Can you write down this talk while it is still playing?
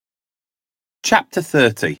Chapter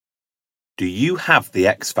 30. Do you have the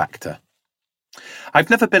X Factor? I've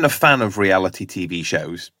never been a fan of reality TV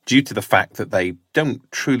shows due to the fact that they don't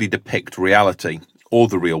truly depict reality or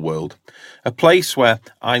the real world, a place where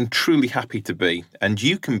I'm truly happy to be, and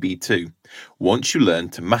you can be too, once you learn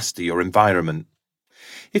to master your environment.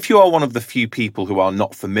 If you are one of the few people who are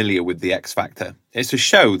not familiar with the X Factor, it's a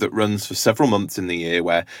show that runs for several months in the year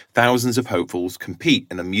where thousands of hopefuls compete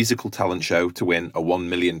in a musical talent show to win a £1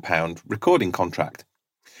 million recording contract.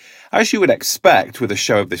 As you would expect with a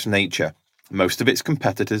show of this nature, most of its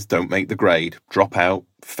competitors don't make the grade, drop out,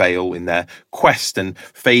 fail in their quest and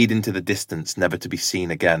fade into the distance, never to be seen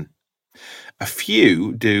again. A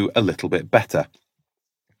few do a little bit better,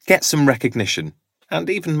 get some recognition, and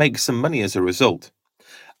even make some money as a result.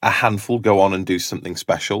 A handful go on and do something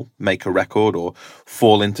special, make a record, or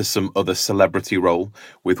fall into some other celebrity role,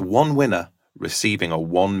 with one winner receiving a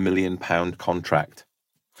 £1 million contract.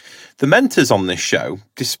 The mentors on this show,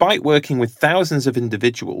 despite working with thousands of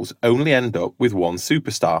individuals, only end up with one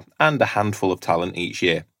superstar and a handful of talent each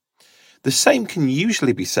year. The same can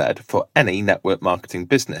usually be said for any network marketing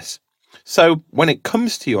business. So when it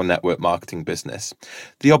comes to your network marketing business,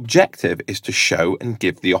 the objective is to show and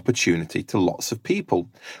give the opportunity to lots of people,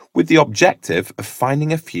 with the objective of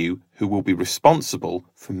finding a few who will be responsible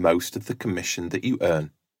for most of the commission that you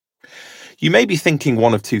earn. You may be thinking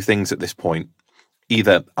one of two things at this point.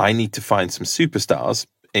 Either I need to find some superstars,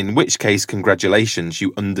 in which case congratulations,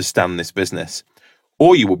 you understand this business.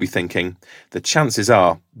 Or you will be thinking the chances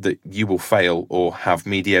are that you will fail or have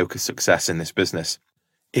mediocre success in this business.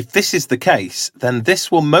 If this is the case, then this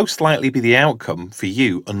will most likely be the outcome for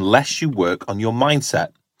you unless you work on your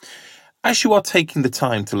mindset. As you are taking the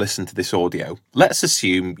time to listen to this audio, let's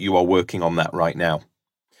assume you are working on that right now.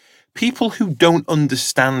 People who don't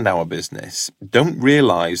understand our business don't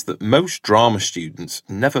realise that most drama students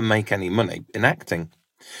never make any money in acting.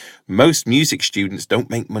 Most music students don't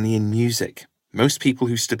make money in music. Most people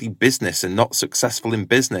who study business are not successful in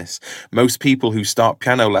business. Most people who start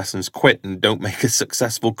piano lessons quit and don't make a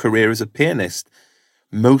successful career as a pianist.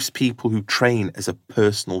 Most people who train as a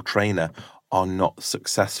personal trainer are not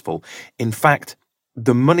successful. In fact,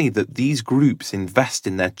 the money that these groups invest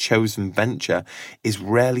in their chosen venture is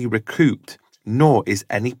rarely recouped, nor is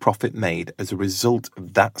any profit made as a result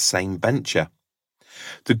of that same venture.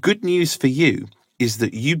 The good news for you is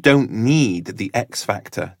that you don't need the X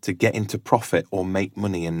Factor to get into profit or make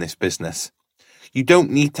money in this business. You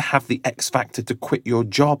don't need to have the X Factor to quit your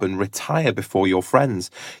job and retire before your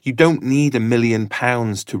friends. You don't need £1 million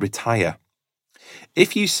to retire.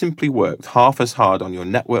 If you simply worked half as hard on your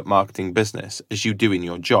network marketing business as you do in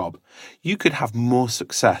your job, you could have more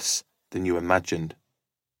success than you imagined.